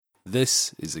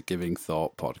This is a Giving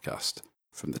Thought podcast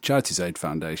from the Charities Aid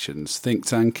Foundation's think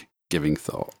tank, Giving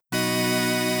Thought.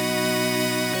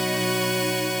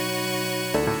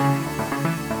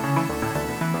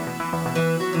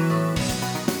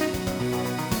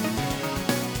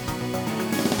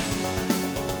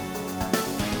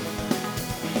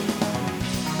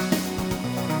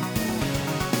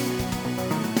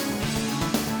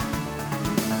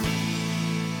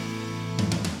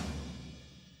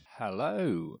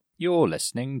 Hello, you're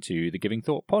listening to the Giving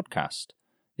Thought podcast.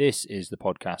 This is the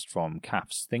podcast from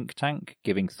CAF's think tank,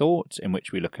 Giving Thought, in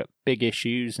which we look at big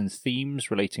issues and themes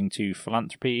relating to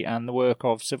philanthropy and the work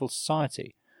of civil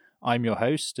society. I'm your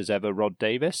host, as ever, Rod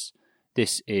Davis.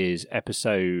 This is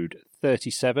episode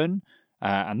 37,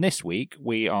 and this week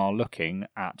we are looking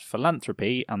at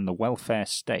philanthropy and the welfare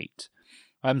state.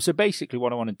 So basically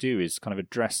what I want to do is kind of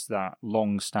address that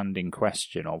long-standing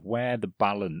question of where the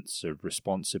balance of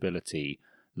responsibility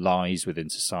lies within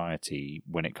society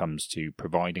when it comes to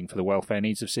providing for the welfare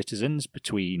needs of citizens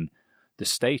between the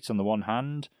state on the one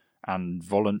hand and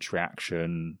voluntary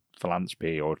action,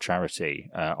 philanthropy or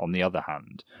charity on the other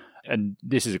hand. And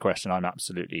this is a question I'm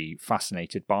absolutely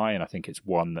fascinated by, and I think it's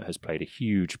one that has played a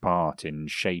huge part in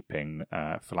shaping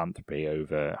philanthropy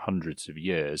over hundreds of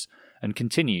years and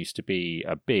continues to be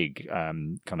a big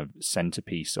kind of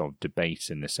centerpiece of debate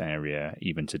in this area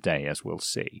even today, as we'll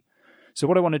see. So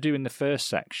what I want to do in the first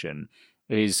section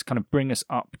is kind of bring us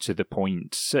up to the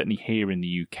point, certainly here in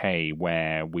the UK,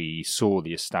 where we saw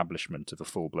the establishment of a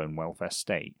full-blown welfare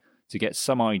state, to get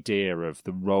some idea of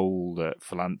the role that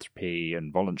philanthropy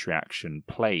and voluntary action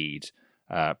played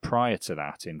prior to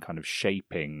that in kind of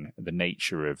shaping the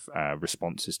nature of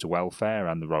responses to welfare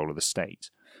and the role of the state.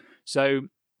 So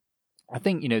I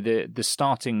think, the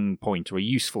starting point, or a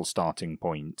useful starting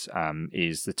point,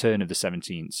 is the turn of the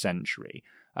 17th century.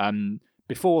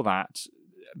 Before that,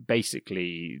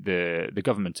 basically, the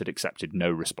government had accepted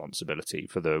no responsibility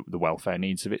for the welfare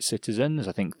needs of its citizens.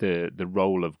 I think the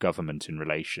role of government in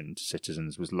relation to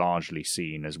citizens was largely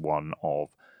seen as one of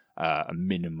a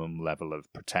minimum level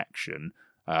of protection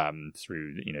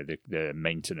through the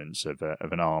maintenance of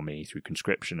an army, through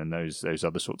conscription and those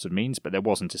other sorts of means. But there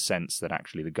wasn't a sense that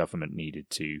actually the government needed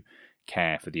to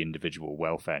care for the individual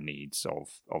welfare needs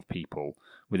of people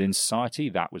within society.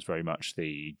 That was very much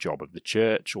the job of the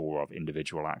church or of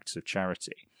individual acts of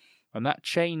charity. And that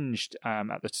changed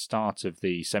at the start of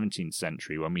the 17th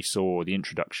century when we saw the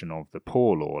introduction of the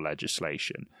Poor Law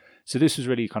legislation. So this was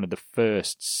really kind of the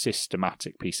first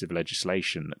systematic piece of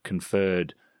legislation that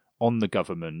conferred on the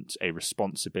government a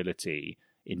responsibility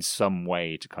in some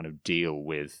way to kind of deal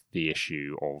with the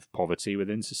issue of poverty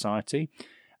within society.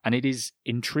 And it is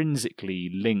intrinsically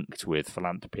linked with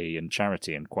philanthropy and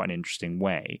charity in quite an interesting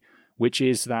way, which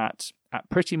is that at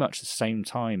pretty much the same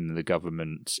time the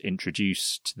government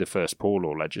introduced the first Poor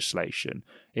Law legislation,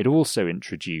 it also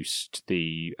introduced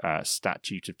the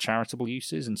Statute of Charitable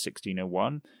Uses in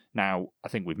 1601. Now, I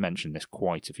think we've mentioned this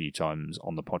quite a few times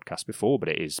on the podcast before, but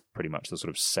it is pretty much the sort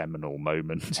of seminal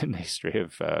moment in the history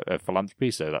of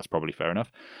philanthropy, so that's probably fair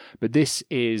enough. But this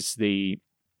is the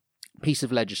piece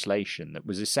of legislation that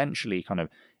was essentially kind of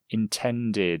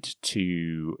intended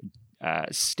to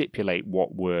stipulate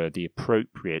what were the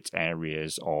appropriate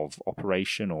areas of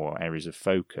operation or areas of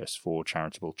focus for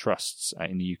charitable trusts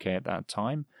in the UK at that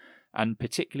time. And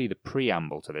particularly the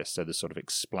preamble to this, so the sort of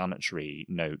explanatory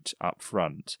note up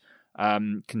front,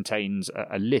 contains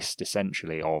a list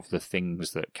essentially of the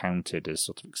things that counted as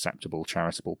sort of acceptable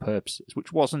charitable purposes,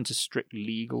 which wasn't a strict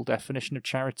legal definition of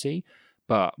charity,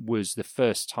 but was the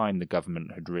first time the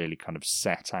government had really kind of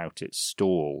set out its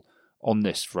stall on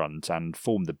this front and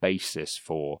formed the basis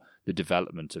for the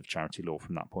development of charity law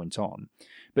from that point on.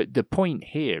 But the point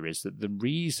here is that the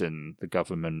reason the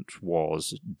government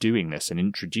was doing this and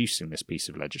introducing this piece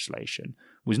of legislation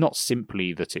was not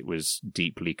simply that it was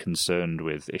deeply concerned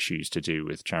with issues to do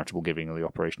with charitable giving or the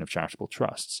operation of charitable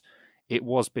trusts. It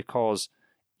was because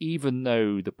even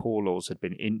though the Poor Laws had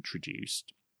been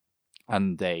introduced,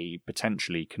 and they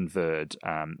potentially conferred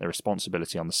a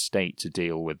responsibility on the state to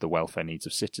deal with the welfare needs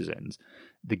of citizens,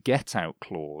 the get-out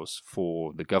clause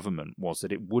for the government was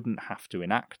that it wouldn't have to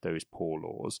enact those poor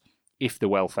laws if the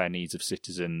welfare needs of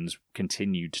citizens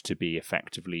continued to be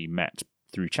effectively met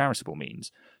through charitable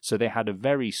means. So they had a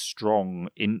very strong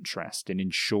interest in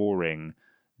ensuring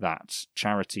that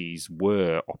charities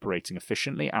were operating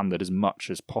efficiently and that as much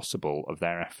as possible of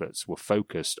their efforts were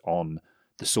focused on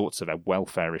the sorts of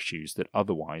welfare issues that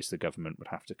otherwise the government would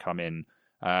have to come in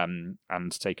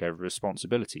and take over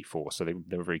responsibility for. So they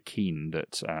were very keen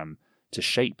that to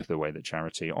shape the way that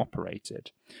charity operated.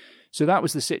 So that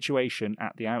was the situation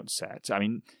at the outset. I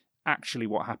mean, actually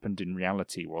what happened in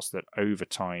reality was that over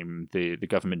time the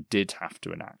government did have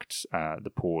to enact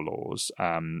the poor laws,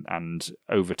 and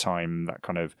over time that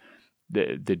kind of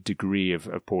the degree of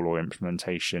poor law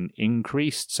implementation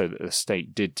increased, so that the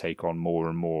state did take on more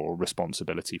and more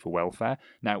responsibility for welfare.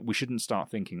 Now, we shouldn't start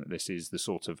thinking that this is the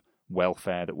sort of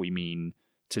welfare that we mean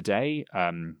today.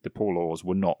 The poor laws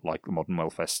were not like the modern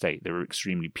welfare state. They were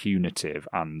extremely punitive,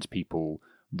 and people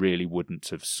really wouldn't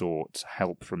have sought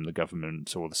help from the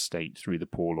government or the state through the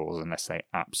poor laws unless they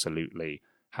absolutely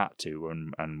had to,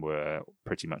 and were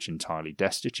pretty much entirely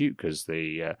destitute, because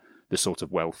the sort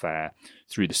of welfare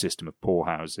through the system of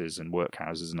poorhouses and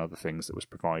workhouses and other things that was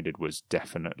provided was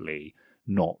definitely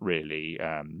not really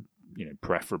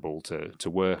preferable to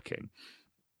working.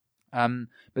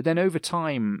 But then over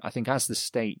time, I think as the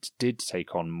state did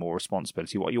take on more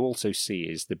responsibility, what you also see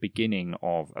is the beginning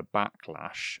of a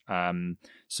backlash.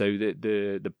 So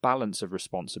the balance of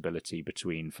responsibility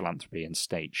between philanthropy and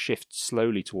state shifts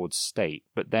slowly towards state.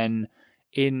 But then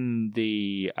in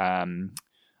the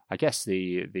I guess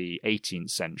the 18th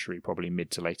century, probably mid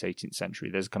to late 18th century,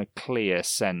 there's a kind of clear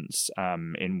sense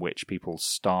in which people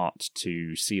start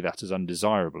to see that as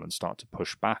undesirable and start to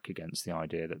push back against the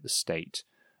idea that the state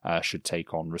should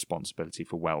take on responsibility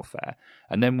for welfare.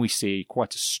 And then we see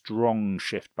quite a strong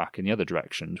shift back in the other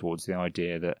direction towards the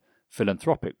idea that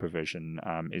philanthropic provision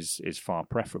is far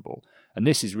preferable. And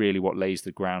this is really what lays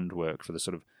the groundwork for the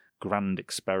sort of grand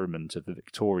experiment of the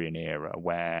Victorian era,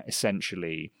 where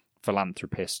essentially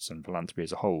philanthropists and philanthropy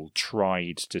as a whole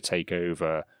tried to take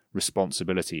over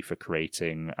responsibility for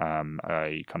creating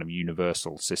a kind of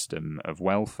universal system of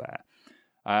welfare.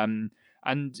 And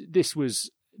this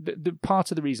was the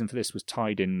part of the reason for this was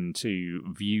tied into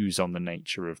views on the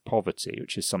nature of poverty,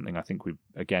 which is something I think we've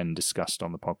again discussed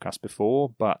on the podcast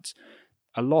before. But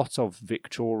a lot of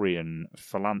Victorian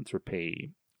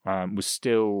philanthropy was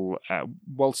still,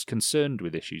 whilst concerned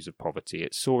with issues of poverty,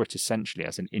 it saw it essentially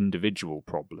as an individual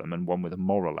problem and one with a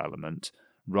moral element,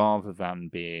 rather than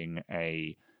being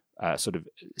a sort of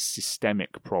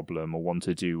systemic problem or one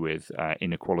to do with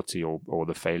inequality or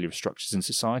the failure of structures in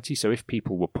society. So if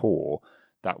people were poor,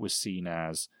 that was seen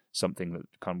as something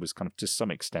that was kind of to some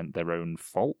extent their own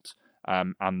fault,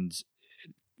 and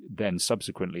then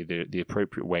subsequently the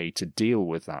appropriate way to deal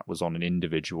with that was on an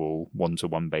individual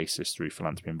one-to-one basis through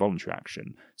philanthropy and voluntary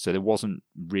action. So there wasn't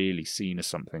really seen as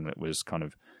something that was kind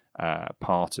of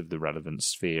part of the relevant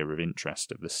sphere of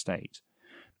interest of the state.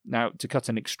 Now, to cut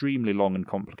an extremely long and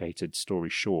complicated story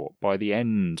short, by the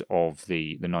end of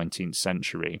the 19th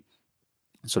century,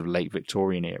 sort of late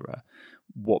Victorian era,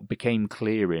 what became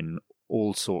clear in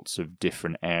all sorts of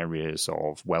different areas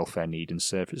of welfare need and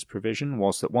service provision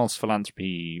was that whilst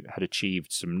philanthropy had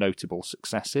achieved some notable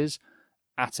successes,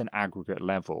 at an aggregate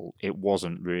level, it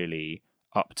wasn't really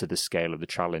up to the scale of the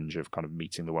challenge of kind of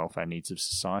meeting the welfare needs of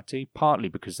society, partly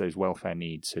because those welfare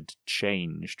needs had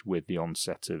changed with the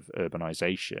onset of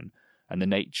urbanisation, and the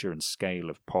nature and scale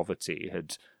of poverty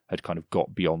had kind of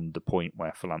got beyond the point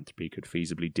where philanthropy could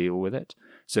feasibly deal with it.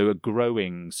 So a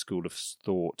growing school of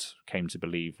thought came to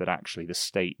believe that actually the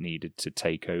state needed to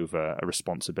take over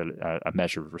a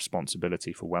measure of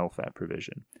responsibility for welfare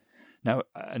provision. Now,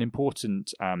 an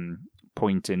important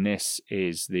point in this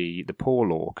is the Poor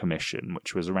Law Commission,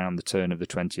 which was around the turn of the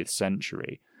 20th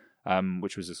century,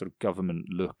 which was a sort of government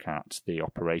look at the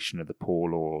operation of the poor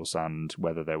laws and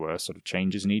whether there were sort of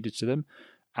changes needed to them.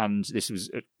 And this was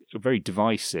a very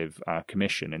divisive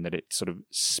commission in that it sort of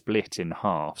split in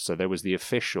half. So there was the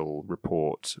official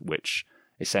report, which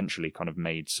essentially kind of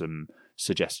made some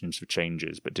suggestions for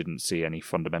changes, but didn't see any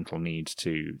fundamental need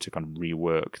to kind of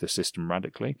rework the system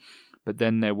radically. But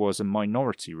then there was a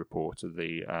minority report of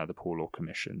the Poor Law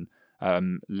Commission,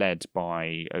 led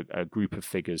by a group of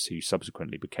figures who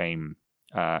subsequently became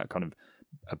kind of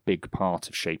a big part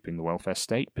of shaping the welfare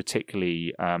state,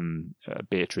 particularly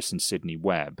Beatrice and Sidney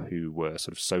Webb, who were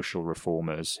sort of social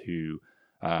reformers who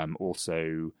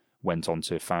also went on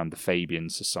to found the Fabian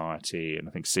Society, and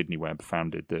I think Sidney Webb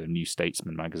founded the New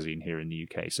Statesman magazine here in the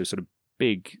UK. So sort of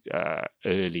big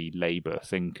early Labour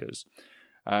thinkers.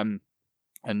 And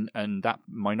that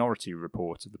minority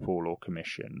report of the Poor Law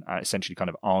Commission essentially kind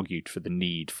of argued for the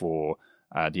need for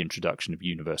the introduction of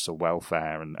universal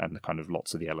welfare and the kind of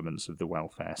lots of the elements of the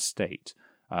welfare state.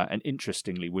 And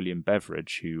interestingly, William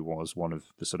Beveridge, who was one of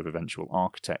the sort of eventual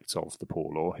architects of the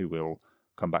Poor Law, who we'll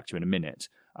come back to in a minute,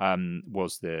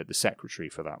 was the secretary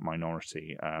for that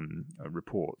minority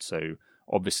report. So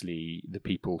obviously the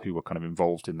people who were kind of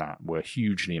involved in that were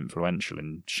hugely influential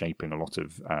in shaping a lot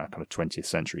of kind of 20th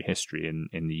century history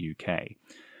in the UK.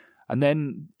 And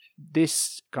then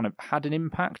this kind of had an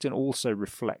impact and also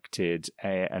reflected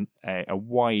a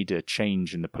wider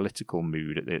change in the political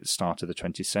mood at the start of the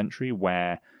 20th century,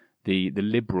 where the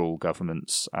liberal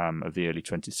governments of the early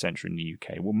 20th century in the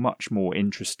UK were much more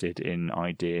interested in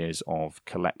ideas of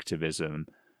collectivism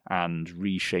and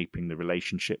reshaping the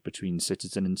relationship between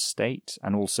citizen and state,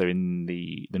 and also in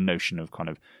the notion of kind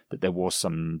of that there was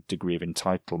some degree of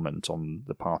entitlement on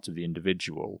the part of the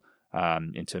individual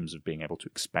in terms of being able to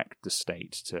expect the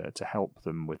state to help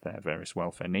them with their various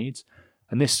welfare needs.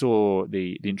 And this saw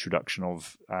the introduction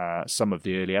of some of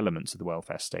the early elements of the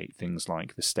welfare state, things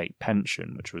like the state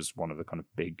pension, which was one of the kind of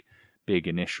big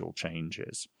initial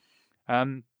changes.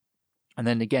 And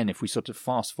then again, if we sort of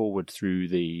fast forward through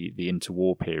the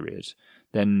interwar period,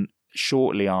 then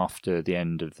shortly after the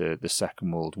end of the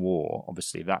Second World War,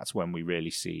 obviously that's when we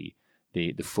really see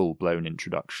the full-blown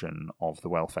introduction of the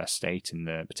welfare state,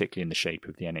 particularly in the shape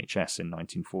of the NHS in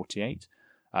 1948.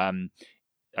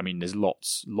 I mean, there's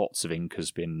lots of ink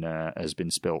has been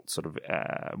spilt, sort of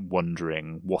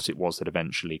wondering what it was that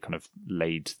eventually kind of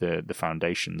laid the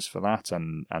foundations for that,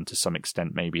 and to some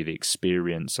extent maybe the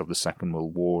experience of the Second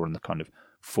World War and the kind of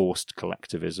forced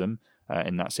collectivism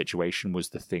in that situation was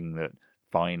the thing that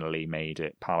finally made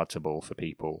it palatable for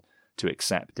people to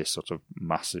accept this sort of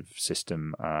massive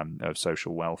system of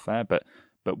social welfare. But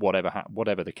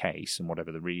whatever the case and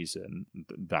whatever the reason,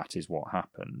 that is what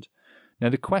happened. Now,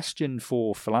 the question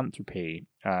for philanthropy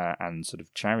and sort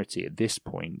of charity at this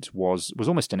point was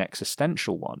almost an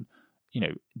existential one. You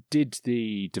know, did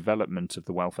the development of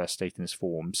the welfare state in this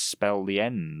form spell the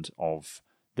end of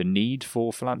the need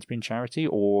for philanthropy and charity,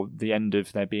 or the end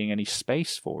of there being any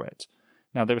space for it?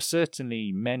 Now, there were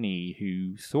certainly many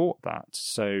who thought that.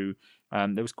 So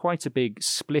there was quite a big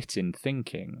split in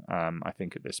thinking, I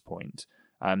think, at this point,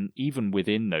 even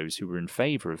within those who were in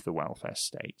favour of the welfare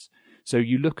state. So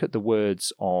you look at the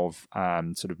words of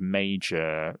sort of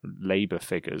major Labour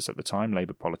figures at the time,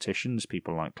 Labour politicians,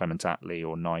 people like Clement Attlee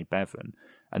or Nye Bevan,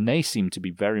 and they seem to be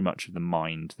very much of the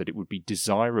mind that it would be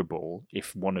desirable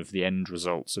if one of the end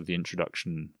results of the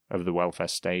introduction of the welfare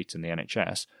state and the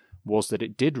NHS was that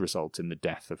it did result in the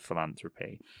death of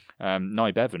philanthropy.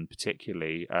 Nye Bevan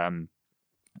particularly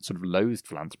sort of loathed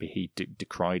philanthropy. He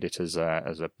decried it as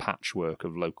a patchwork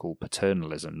of local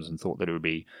paternalisms and thought that it would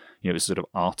be, a sort of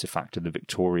artifact of the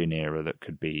Victorian era that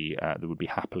would be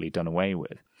happily done away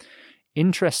with.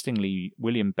 Interestingly,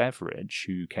 William Beveridge,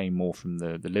 who came more from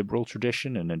the liberal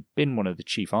tradition and had been one of the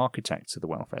chief architects of the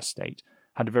welfare state,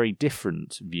 had a very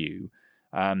different view.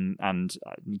 And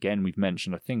again, we've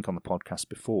mentioned, I think, on the podcast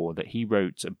before, that he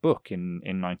wrote a book in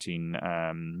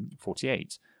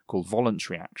 1948 called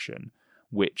Voluntary Action,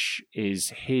 which is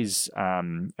his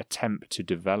attempt to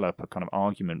develop a kind of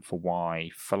argument for why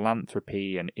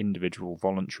philanthropy and individual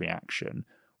voluntary action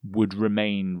would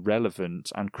remain relevant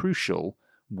and crucial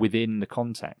within the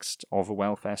context of a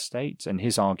welfare state. And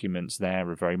his arguments there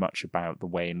are very much about the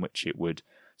way in which it would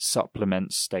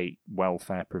supplement state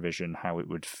welfare provision, how it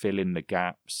would fill in the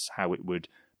gaps, how it would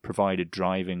provide a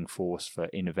driving force for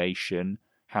innovation,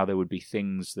 how there would be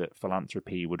things that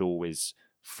philanthropy would always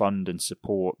fund and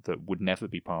support that would never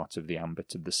be part of the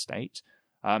ambit of the state.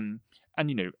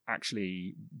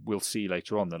 Actually, we'll see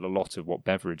later on that a lot of what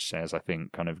Beveridge says, I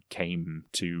think, kind of came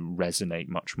to resonate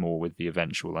much more with the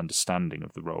eventual understanding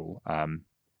of the role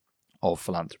of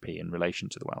philanthropy in relation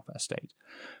to the welfare state.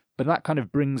 But that kind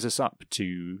of brings us up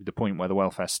to the point where the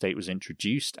welfare state was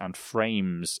introduced and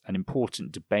frames an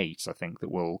important debate, I think,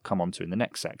 that we'll come on to in the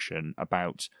next section,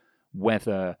 about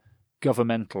whether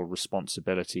governmental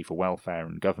responsibility for welfare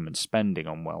and government spending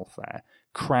on welfare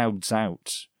crowds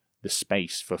out the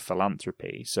space for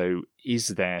philanthropy. So is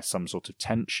there some sort of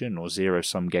tension or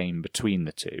zero-sum game between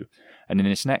the two? And in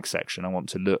this next section, I want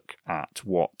to look at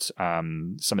what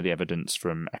some of the evidence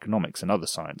from economics and other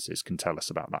sciences can tell us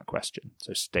about that question.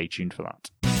 So stay tuned for that.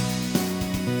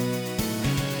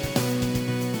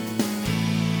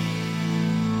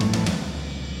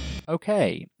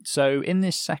 Okay, so in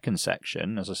this second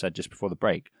section, as I said just before the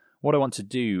break, what I want to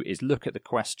do is look at the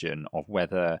question of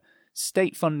whether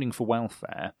state funding for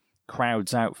welfare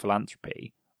crowds out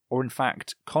philanthropy, or in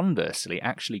fact, conversely,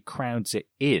 actually crowds it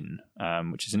in,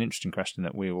 which is an interesting question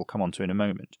that we will come on to in a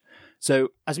moment. So,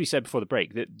 as we said before the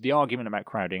break, the argument about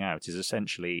crowding out is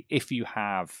essentially, if you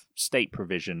have state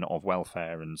provision of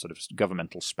welfare and sort of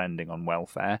governmental spending on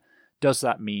welfare, does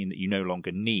that mean that you no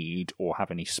longer need or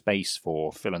have any space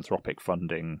for philanthropic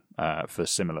funding for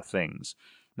similar things?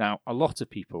 Now, a lot of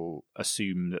people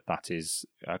assume that is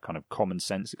kind of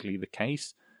commonsensically the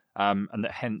case, and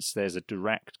that hence there's a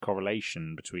direct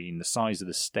correlation between the size of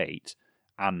the state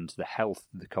and the health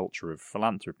of the culture of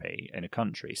philanthropy in a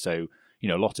country. So,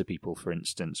 a lot of people, for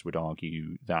instance, would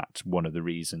argue that one of the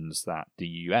reasons that the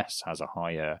US has a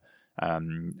higher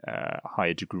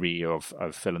degree of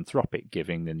philanthropic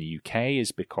giving than the UK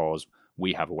is because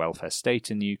we have a welfare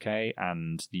state in the UK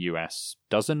and the US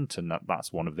doesn't, and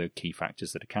that's one of the key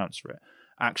factors that accounts for it.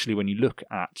 Actually, when you look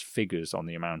at figures on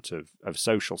the amount of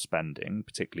social spending,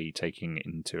 particularly taking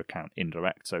into account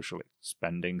indirect social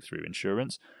spending through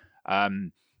insurance,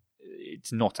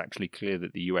 it's not actually clear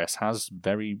that the US has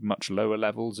very much lower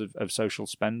levels of social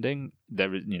spending.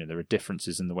 There are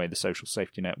differences in the way the social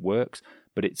safety net works,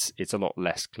 but it's a lot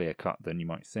less clear cut than you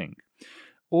might think.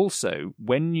 Also,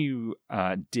 when you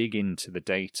dig into the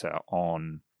data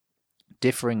on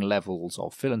differing levels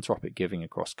of philanthropic giving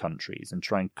across countries and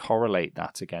try and correlate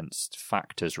that against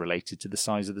factors related to the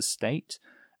size of the state,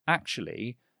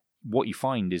 actually, what you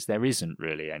find is there isn't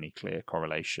really any clear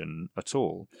correlation at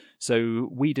all. So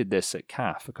we did this at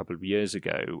CAF a couple of years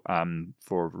ago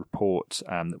for a report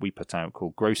that we put out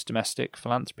called Gross Domestic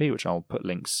Philanthropy, which I'll put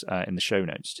links in the show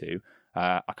notes to.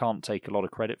 I can't take a lot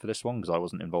of credit for this one because I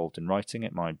wasn't involved in writing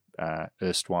it. My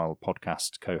erstwhile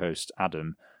podcast co-host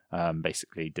Adam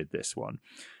basically did this one.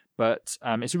 But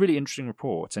it's a really interesting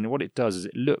report, and what it does is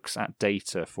it looks at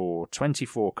data for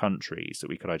 24 countries that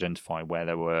we could identify where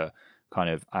there were kind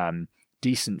of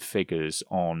decent figures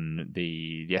on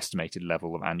the estimated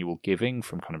level of annual giving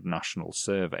from kind of national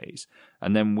surveys.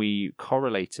 And then we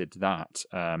correlated that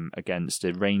against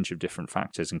a range of different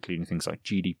factors, including things like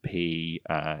GDP,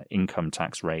 income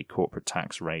tax rate, corporate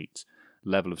tax rate,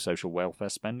 level of social welfare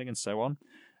spending, and so on.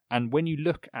 And when you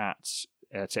look at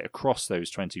across those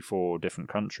 24 different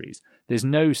countries, there's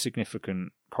no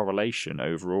significant correlation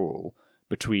overall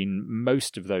between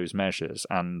most of those measures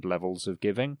and levels of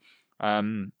giving.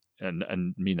 And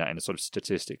mean that in a sort of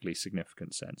statistically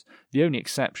significant sense. The only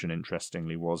exception,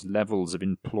 interestingly, was levels of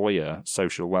employer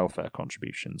social welfare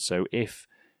contributions. So if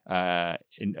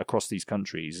across these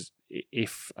countries,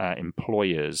 if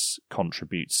employers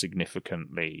contribute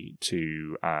significantly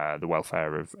to the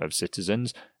welfare of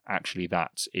citizens, actually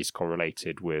that is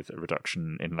correlated with a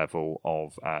reduction in levels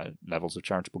of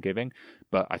charitable giving.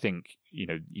 But I think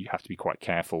you have to be quite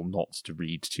careful not to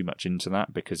read too much into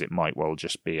that, because it might well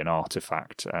just be an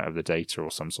artifact of the data or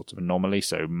some sort of anomaly.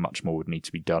 So much more would need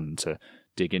to be done to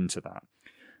dig into that.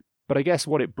 But I guess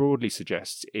what it broadly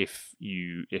suggests, if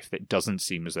it doesn't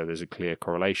seem as though there's a clear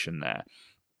correlation there,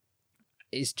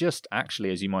 is just actually,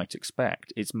 as you might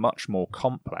expect, it's much more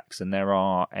complex, and there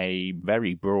are a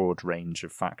very broad range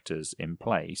of factors in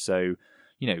play. So,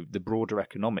 the broader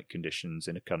economic conditions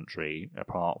in a country,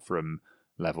 apart from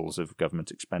levels of government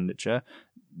expenditure,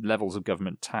 levels of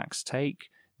government tax take,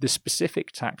 the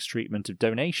specific tax treatment of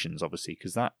donations, obviously,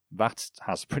 because that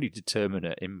has a pretty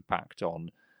determinate impact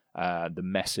on the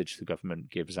message the government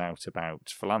gives out about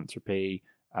philanthropy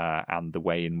and the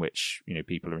way in which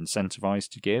people are incentivized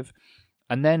to give.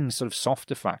 And then sort of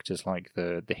softer factors like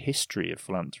the history of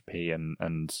philanthropy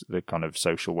and the kind of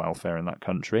social welfare in that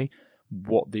country,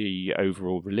 what the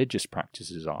overall religious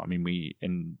practices are. I mean,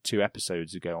 in 2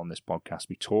 episodes ago on this podcast,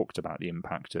 we talked about the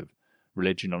impact of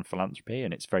religion on philanthropy,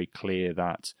 and it's very clear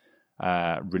that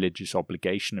religious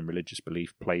obligation and religious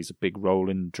belief plays a big role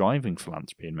in driving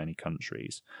philanthropy in many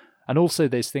countries. And also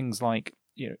there's things like,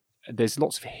 there's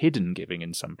lots of hidden giving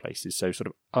in some places, so sort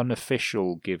of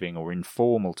unofficial giving or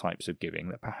informal types of giving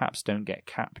that perhaps don't get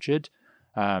captured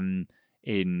in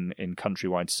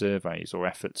countrywide surveys or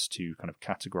efforts to kind of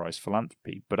categorize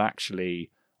philanthropy, but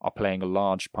actually are playing a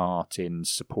large part in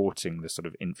supporting the sort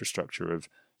of infrastructure of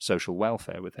social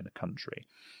welfare within a country.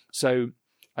 So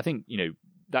I think,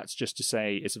 that's just to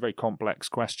say it's a very complex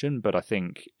question, but I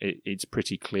think it's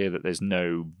pretty clear that there's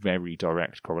no very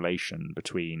direct correlation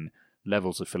between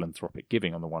levels of philanthropic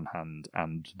giving on the one hand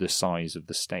and the size of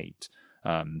the state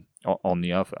on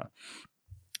the other.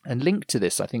 And linked to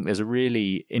this, I think there's a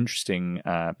really interesting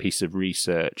piece of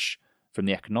research from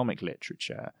the economic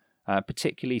literature,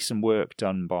 particularly some work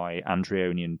done by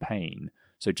Andreoni and Payne.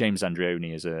 So James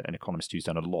Andreoni is an economist who's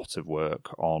done a lot of work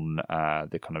on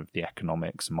the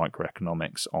economics,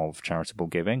 microeconomics of charitable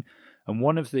giving. And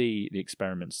one of the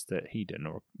experiments that he did,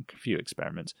 or a few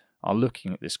experiments, are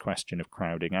looking at this question of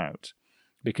crowding out.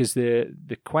 Because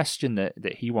the question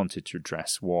that he wanted to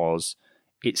address was,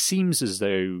 it seems as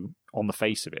though, on the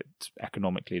face of it,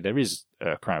 economically, there is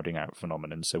a crowding out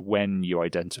phenomenon. So when you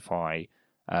identify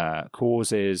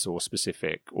causes or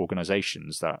specific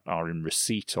organizations that are in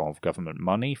receipt of government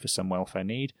money for some welfare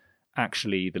need,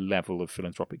 actually the level of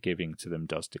philanthropic giving to them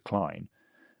does decline.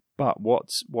 But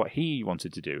what he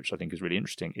wanted to do, which I think is really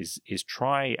interesting, is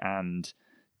try and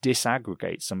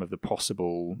disaggregate some of the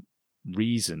possible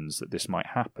reasons that this might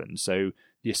happen. So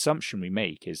the assumption we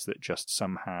make is that just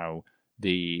somehow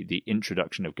the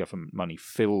introduction of government money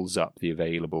fills up the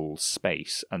available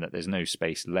space, and that there's no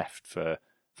space left for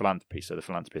philanthropy, so the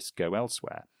philanthropists go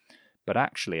elsewhere. But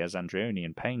actually, as Andreoni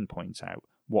and Payne point out,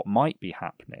 what might be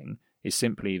happening is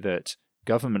simply that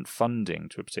government funding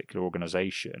to a particular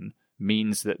organisation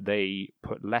means that they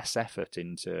put less effort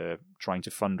into trying to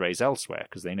fundraise elsewhere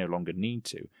because they no longer need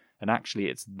to. And actually,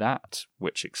 it's that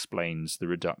which explains the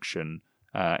reduction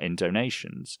in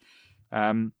donations.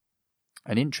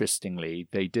 And interestingly,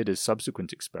 they did a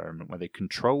subsequent experiment where they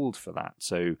controlled for that.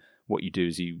 So what you do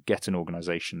is you get an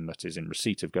organisation that is in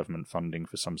receipt of government funding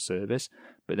for some service,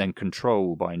 but then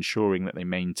control by ensuring that they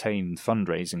maintain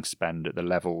fundraising spend at the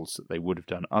levels that they would have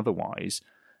done otherwise.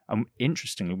 And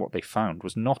interestingly, what they found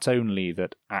was not only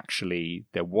that actually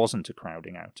there wasn't a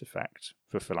crowding out effect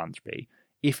for philanthropy,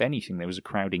 if anything, there was a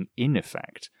crowding in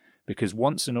effect, because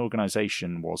once an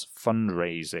organisation was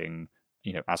fundraising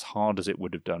as hard as it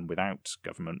would have done without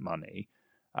government money,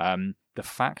 the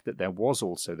fact that there was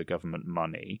also the government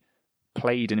money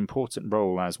played an important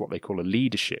role as what they call a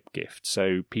leadership gift.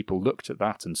 So people looked at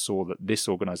that and saw that this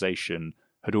organisation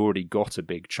had already got a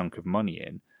big chunk of money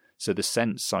in. So the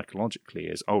sense psychologically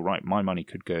is, oh, right, my money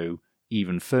could go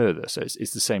even further. So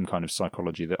it's the same kind of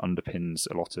psychology that underpins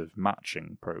a lot of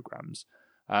matching programs.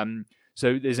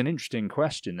 So there's an interesting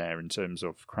question there in terms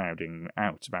of crowding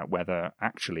out about whether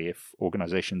actually if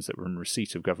organisations that were in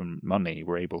receipt of government money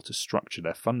were able to structure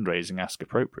their fundraising ask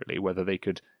appropriately, whether they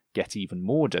could get even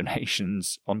more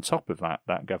donations on top of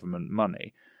that government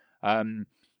money.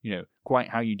 Quite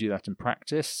how you do that in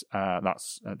practice,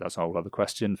 that's a whole other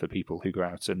question for people who go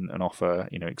out and offer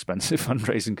expensive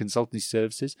fundraising consultancy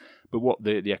services. But what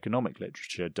the economic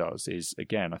literature does is,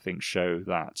 again, I think show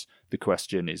that the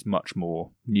question is much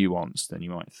more nuanced than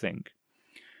you might think.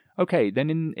 Okay, then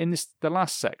in the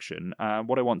last section,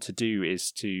 what I want to do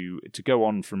is to go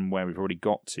on from where we've already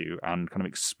got to and kind of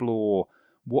explore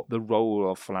what the role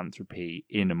of philanthropy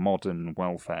in a modern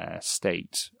welfare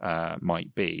state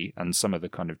might be, and some of the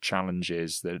kind of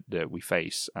challenges that we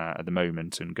face at the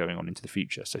moment and going on into the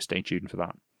future. So stay tuned for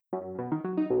that.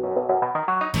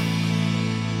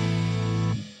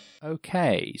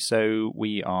 Okay, so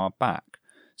we are back.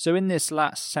 So in this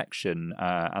last section,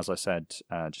 as I said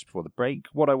just before the break,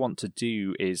 what I want to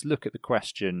do is look at the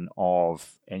question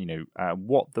of,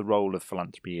 what the role of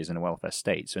philanthropy is in a welfare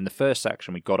state. So in the first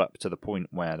section, we got up to the point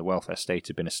where the welfare state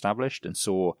had been established and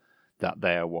saw that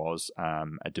there was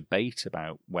a debate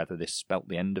about whether this spelt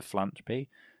the end of philanthropy.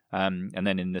 And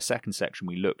then in the second section,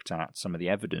 we looked at some of the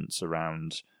evidence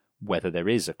around whether there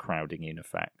is a crowding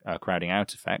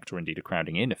out effect, or indeed a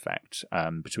crowding in effect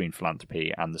between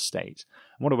philanthropy and the state.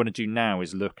 And what I want to do now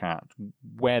is look at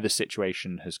where the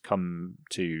situation has come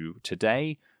to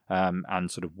today, and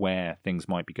sort of where things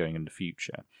might be going in the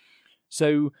future.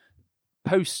 So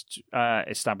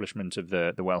post-establishment of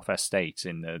the welfare state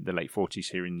in the late 40s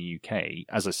here in the UK,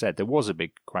 as I said, there was a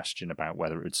big question about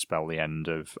whether it would spell the end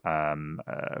of kind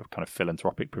of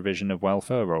philanthropic provision of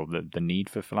welfare, or the need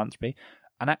for philanthropy.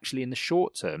 And actually, in the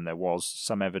short term, there was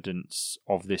some evidence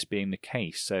of this being the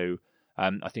case. So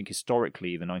I think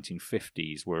historically, the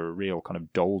 1950s were a real kind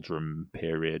of doldrum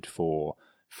period for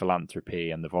philanthropy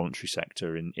and the voluntary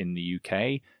sector in the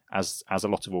UK, as a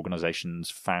lot of organisations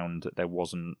found that there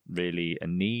wasn't really a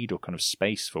need or kind of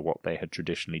space for what they had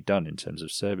traditionally done in terms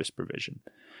of service provision.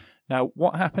 Now,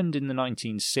 what happened in the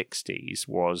 1960s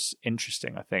was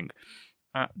interesting, I think.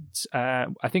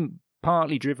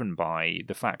 Partly driven by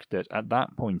the fact that at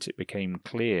that point it became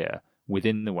clear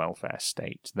within the welfare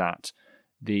state that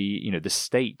the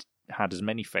state had as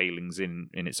many failings in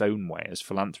its own way as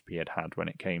philanthropy had when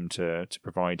it came to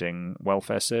providing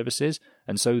welfare services.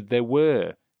 And so there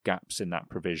were gaps in that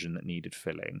provision that needed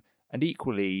filling. And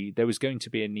equally, there was going to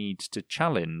be a need to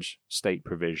challenge state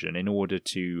provision in order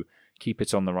to keep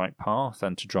it on the right path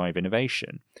and to drive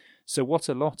innovation. So what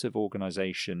a lot of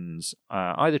organisations,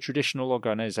 either traditional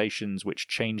organisations which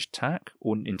changed tack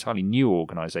or entirely new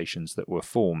organisations that were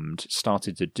formed,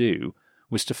 started to do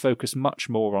was to focus much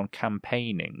more on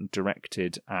campaigning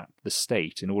directed at the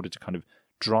state in order to kind of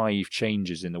drive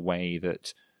changes in the way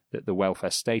that the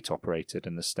welfare state operated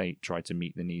and the state tried to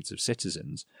meet the needs of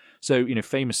citizens. So,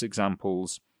 famous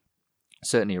examples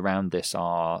certainly around this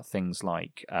are things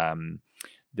like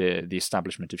the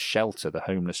establishment of Shelter, the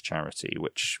homeless charity,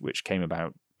 which came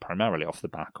about primarily off the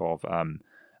back of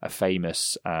a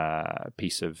famous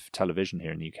piece of television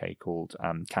here in the UK called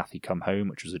Cathy Come Home,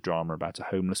 which was a drama about a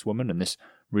homeless woman. And this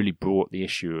really brought the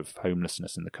issue of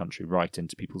homelessness in the country right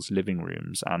into people's living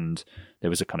rooms. And there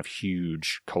was a kind of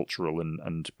huge cultural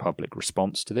and public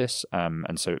response to this.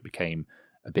 And so it became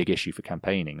a big issue for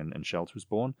campaigning, and Shelter was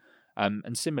born.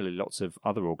 And similarly, lots of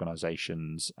other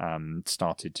organisations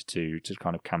started to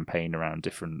kind of campaign around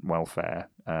different welfare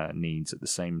needs at the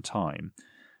same time.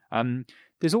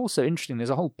 There's also there's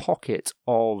a whole pocket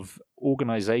of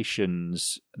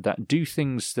organisations that do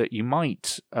things that you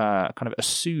might kind of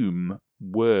assume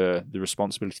were the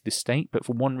responsibility of the state, but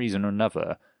for one reason or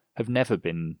another have never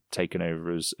been taken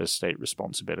over as state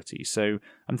responsibility. So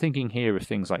I'm thinking here of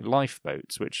things like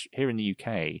lifeboats, which here in the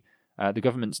UK, the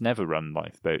government's never run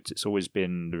lifeboats. It's always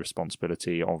been the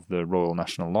responsibility of the Royal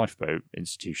National Lifeboat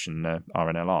Institution,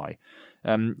 RNLI.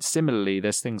 Similarly,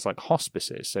 there's things like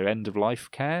hospices, so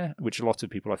end-of-life care, which a lot of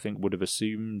people, I think, would have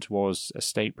assumed was a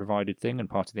state-provided thing and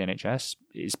part of the NHS,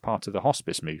 is part of the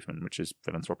hospice movement, which is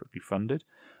philanthropically funded.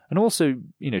 And also,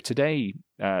 today,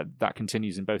 that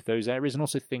continues in both those areas, and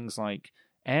also things like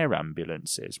air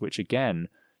ambulances, which, again,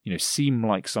 seem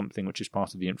like something which is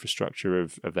part of the infrastructure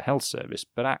of the health service,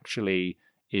 but actually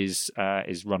is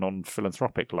run on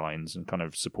philanthropic lines and kind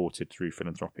of supported through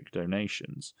philanthropic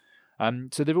donations.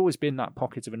 So there've always been that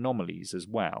pocket of anomalies as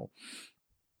well.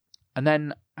 And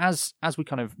then as we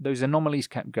kind of, those anomalies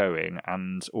kept going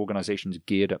and organisations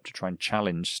geared up to try and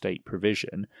challenge state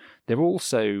provision, there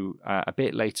also, a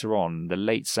bit later on, the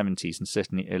late 70s and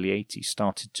certainly early 80s,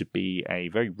 started to be a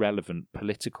very relevant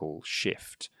political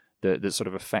shift that sort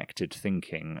of affected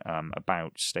thinking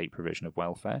about state provision of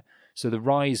welfare. So the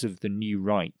rise of the new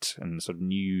right and sort of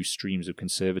new streams of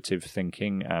conservative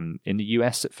thinking in the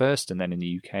US at first and then in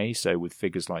the UK, so with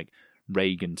figures like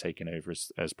Reagan taking over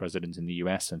as president in the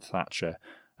US and Thatcher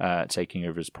taking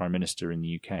over as prime minister in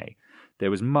the UK, there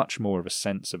was much more of a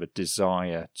sense of a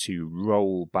desire to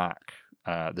roll back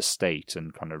the state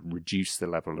and kind of reduce the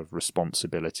level of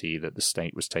responsibility that the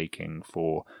state was taking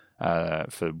for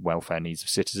welfare needs of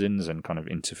citizens and kind of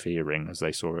interfering as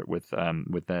they saw it with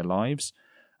their lives.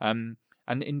 And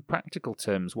in practical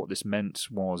terms, what this meant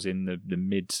was in the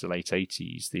mid to late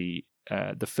 80s, the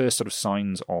first sort of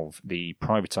signs of the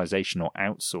privatization or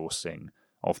outsourcing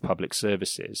of public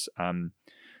services.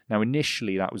 Now,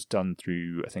 initially, that was done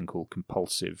through a thing called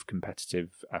compulsory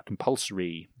competitive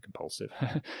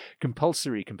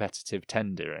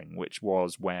tendering, which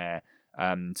was where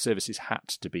services had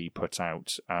to be put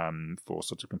out for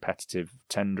sort of competitive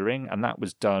tendering, and that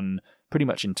was done pretty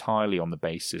much entirely on the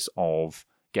basis of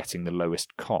getting the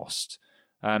lowest cost.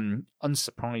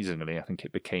 Unsurprisingly, I think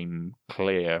it became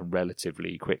clear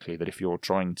relatively quickly that if you're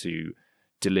trying to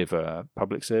deliver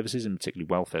public services, and particularly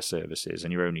welfare services,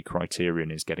 and your only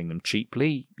criterion is getting them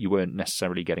cheaply, you weren't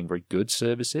necessarily getting very good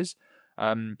services.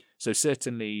 So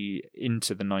certainly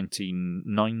into the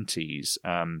 1990s,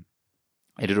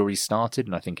 it had already started,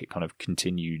 and I think it kind of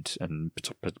continued and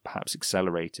perhaps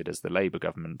accelerated as the Labour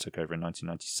government took over in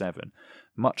 1997.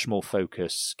 Much more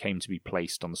focus came to be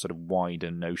placed on the sort of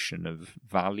wider notion of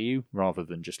value rather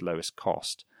than just lowest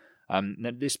cost. And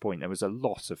at this point, there was a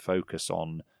lot of focus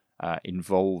on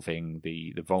involving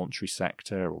the voluntary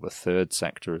sector, or the third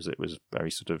sector as it was very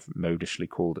sort of modishly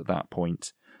called at that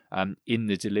point, in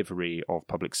the delivery of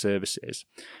public services.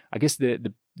 I guess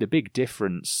the big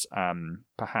difference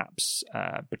perhaps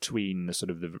between the sort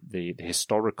of the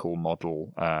historical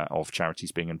model of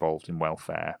charities being involved in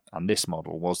welfare and this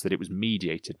model was that it was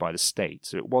mediated by the state.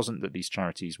 So it wasn't that these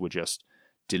charities were just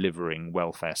delivering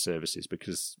welfare services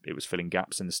because it was filling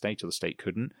gaps in the state or the state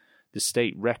couldn't. The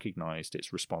state recognised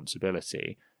its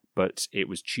responsibility, but it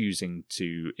was choosing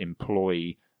to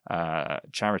employ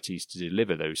charities to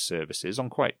deliver those services on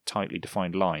quite tightly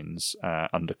defined lines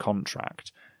under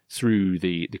contract through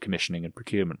the commissioning and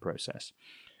procurement process.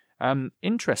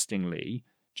 Interestingly,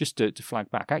 just to flag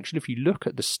back, actually, if you look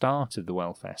at the start of the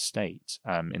welfare state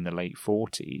in the late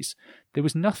 40s, there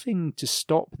was nothing to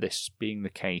stop this being the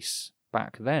case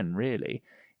back then, really.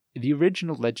 The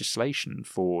original legislation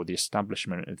for the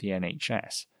establishment of the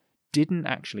NHS didn't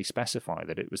actually specify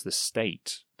that it was the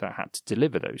state that had to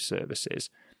deliver those services.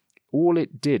 All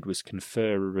it did was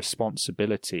confer a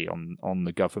responsibility on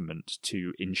the government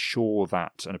to ensure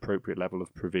that an appropriate level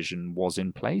of provision was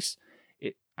in place.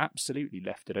 It absolutely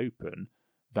left it open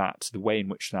that the way in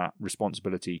which that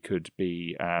responsibility could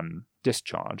be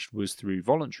discharged was through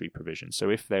voluntary provision. So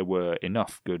if there were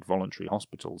enough good voluntary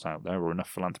hospitals out there or enough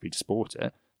philanthropy to support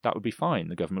it, that would be fine.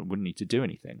 The government wouldn't need to do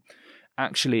anything.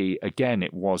 Actually, again,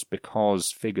 it was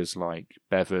because figures like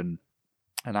Bevan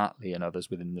and Attlee and others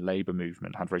within the Labour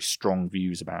movement had very strong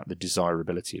views about the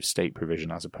desirability of state provision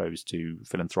as opposed to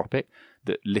philanthropic,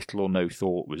 that little or no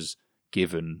thought was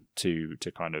given to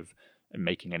kind of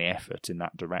making any effort in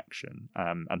that direction.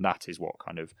 And that is what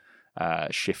kind of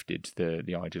shifted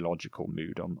the ideological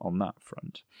mood on that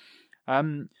front.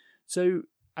 So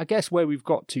I guess where we've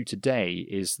got to today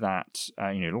is that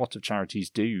a lot of charities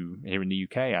do here in the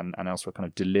UK and elsewhere kind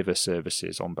of deliver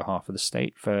services on behalf of the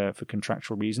state for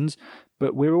contractual reasons.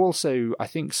 But we're also, I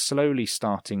think, slowly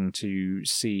starting to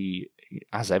see,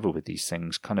 as ever with these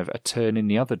things, kind of a turn in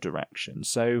the other direction.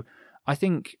 So I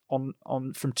think on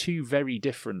from two very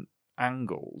different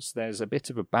angles, there's a bit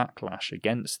of a backlash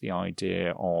against the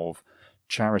idea of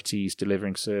charities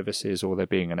delivering services or there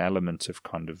being an element of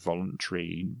kind of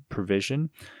voluntary provision.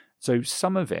 So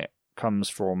some of it comes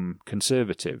from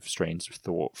conservative strains of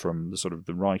thought from the sort of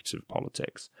the right of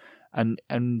politics. And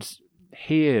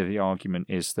here the argument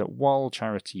is that while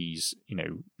charities,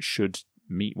 should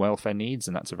meet welfare needs,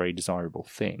 and that's a very desirable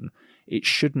thing, it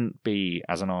shouldn't be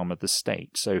as an arm of the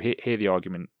state. So here the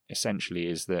argument essentially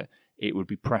is that it would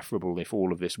be preferable if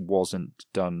all of this wasn't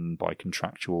done by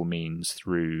contractual means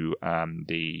through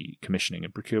the commissioning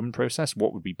and procurement process.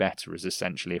 What would be better is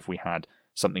essentially if we had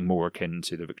something more akin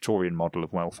to the Victorian model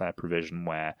of welfare provision,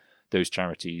 where those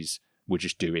charities were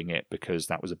just doing it because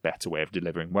that was a better way of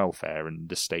delivering welfare and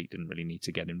the state didn't really need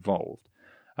to get involved.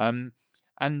 And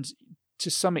to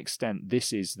some extent,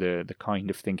 this is the kind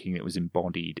of thinking that was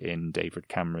embodied in David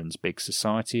Cameron's Big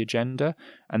Society agenda.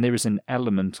 And there is an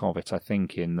element of it, I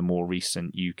think, in the more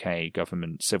recent UK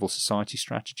government civil society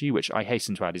strategy, which I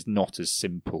hasten to add is not as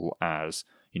simple as,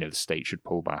 the state should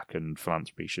pull back and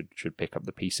philanthropy should pick up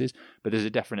the pieces. But there's a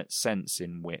definite sense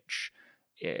in which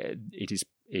it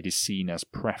is seen as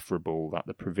preferable that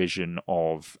the provision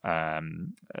of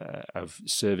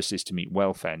services to meet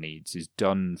welfare needs is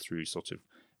done through sort of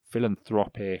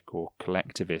philanthropic or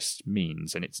collectivist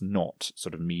means, and it's not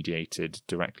sort of mediated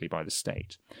directly by the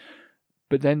state.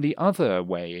 But then the other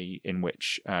way in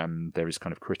which there is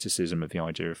kind of criticism of the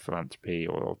idea of philanthropy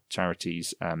or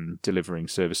charities delivering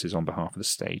services on behalf of the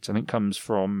state, I think comes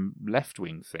from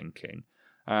left-wing thinking.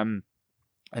 And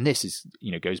this is,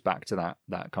 goes back to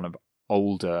that kind of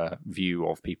older view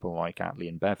of people like Attlee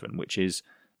and Bevan, which is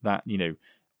that,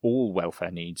 all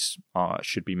welfare needs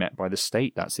should be met by the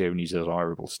state. That's the only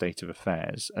desirable state of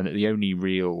affairs. And that the only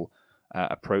real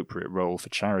appropriate role for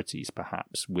charities,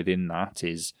 perhaps, within that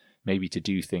is maybe to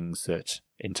do things that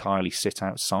entirely sit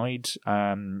outside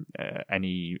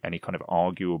any kind of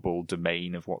arguable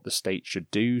domain of what the state should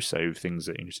do. So things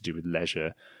that to do with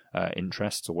leisure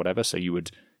interests or whatever. So you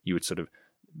would sort of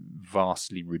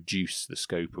vastly reduce the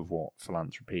scope of what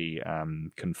philanthropy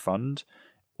can fund.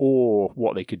 Or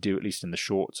what they could do, at least in the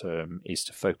short term, is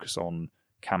to focus on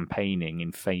campaigning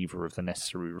in favour of the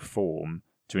necessary reform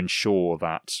to ensure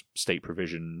that state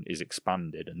provision is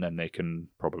expanded, and then they can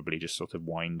probably just sort of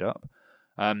wind up.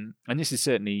 And this is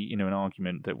certainly, an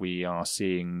argument that we are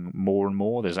seeing more and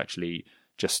more. There's actually,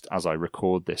 just as I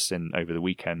record this over the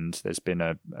weekend, there's been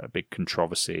a big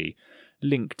controversy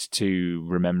linked to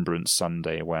Remembrance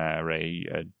Sunday, where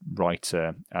a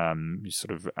writer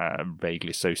vaguely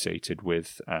associated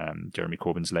with Jeremy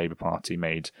Corbyn's Labour Party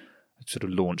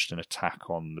launched an attack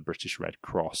on the British Red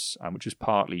Cross, which was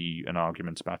partly an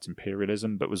argument about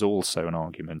imperialism, but was also an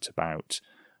argument about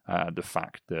the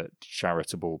fact that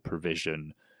charitable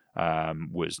provision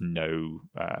was in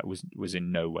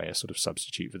no way a sort of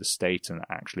substitute for the state, and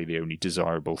actually the only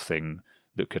desirable thing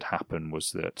that could happen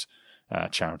was that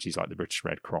charities like the British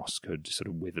Red Cross could sort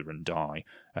of wither and die,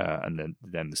 and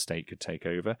then the state could take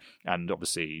over. And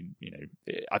obviously,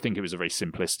 I think it was a very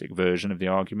simplistic version of the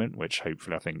argument, which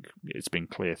hopefully I think it's been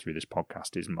clear through this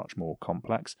podcast is much more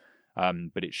complex.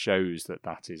 But it shows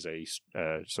that is a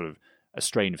sort of a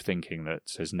strain of thinking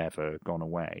that has never gone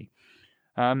away.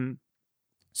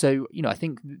 So, I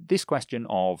think this question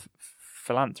of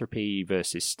philanthropy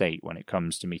versus state when it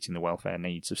comes to meeting the welfare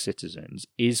needs of citizens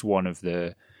is one of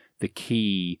the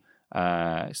key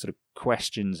sort of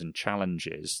questions and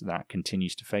challenges that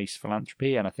continues to face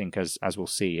philanthropy. And I think as we'll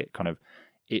see,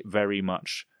 it very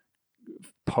much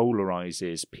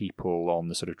polarizes people on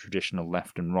the sort of traditional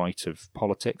left and right of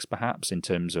politics, perhaps, in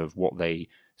terms of what they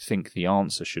think the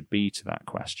answer should be to that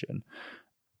question.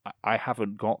 I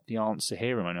haven't got the answer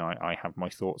here. I mean, I have my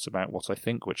thoughts about what I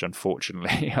think, which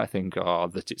unfortunately I think are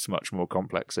that it's much more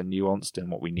complex and nuanced, and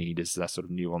what we need is that sort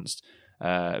of nuanced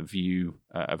view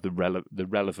of the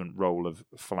relevant role of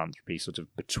philanthropy sort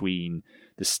of between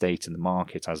the state and the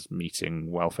market as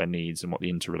meeting welfare needs, and what the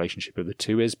interrelationship of the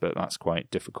two is, but that's quite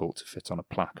difficult to fit on a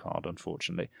placard,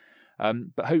 unfortunately.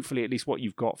 But hopefully, at least what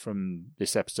you've got from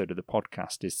this episode of the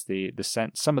podcast is the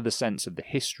sense, some of the sense of the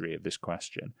history of this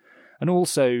question, and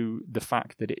also the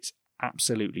fact that it's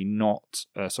absolutely not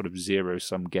a sort of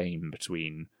zero-sum game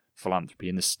between philanthropy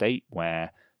and the state,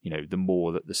 where the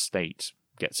more that the state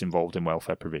gets involved in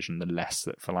welfare provision, the less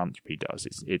that philanthropy does.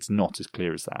 It's not as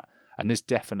clear as that. And there's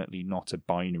definitely not a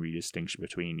binary distinction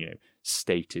between,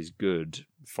 state is good,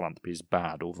 philanthropy is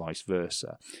bad, or vice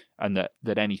versa. And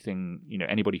that anything,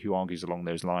 anybody who argues along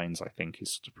those lines, I think,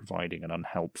 is providing an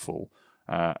unhelpful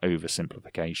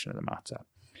oversimplification of the matter.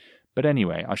 But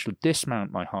anyway, I shall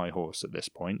dismount my high horse at this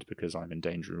point because I'm in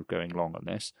danger of going long on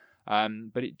this.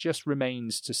 But it just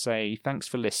remains to say thanks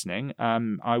for listening.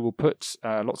 I will put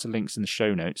lots of links in the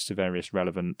show notes to various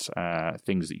relevant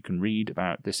things that you can read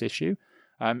about this issue.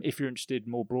 If you're interested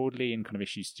more broadly in kind of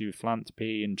issues to do with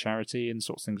philanthropy and charity and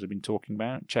sorts of things I've been talking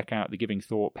about, check out the Giving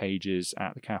Thought pages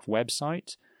at the CAF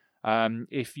website.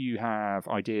 If you have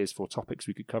ideas for topics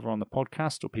we could cover on the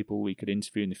podcast or people we could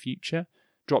interview in the future,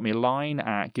 drop me a line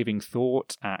at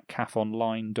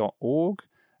givingthought@cafonline.org.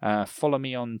 Follow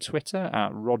me on Twitter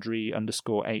at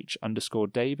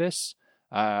Rodri_H_Davis.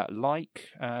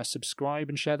 Subscribe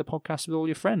and share the podcast with all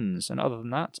your friends. And other than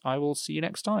that, I will see you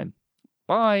next time.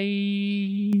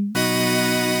 Bye!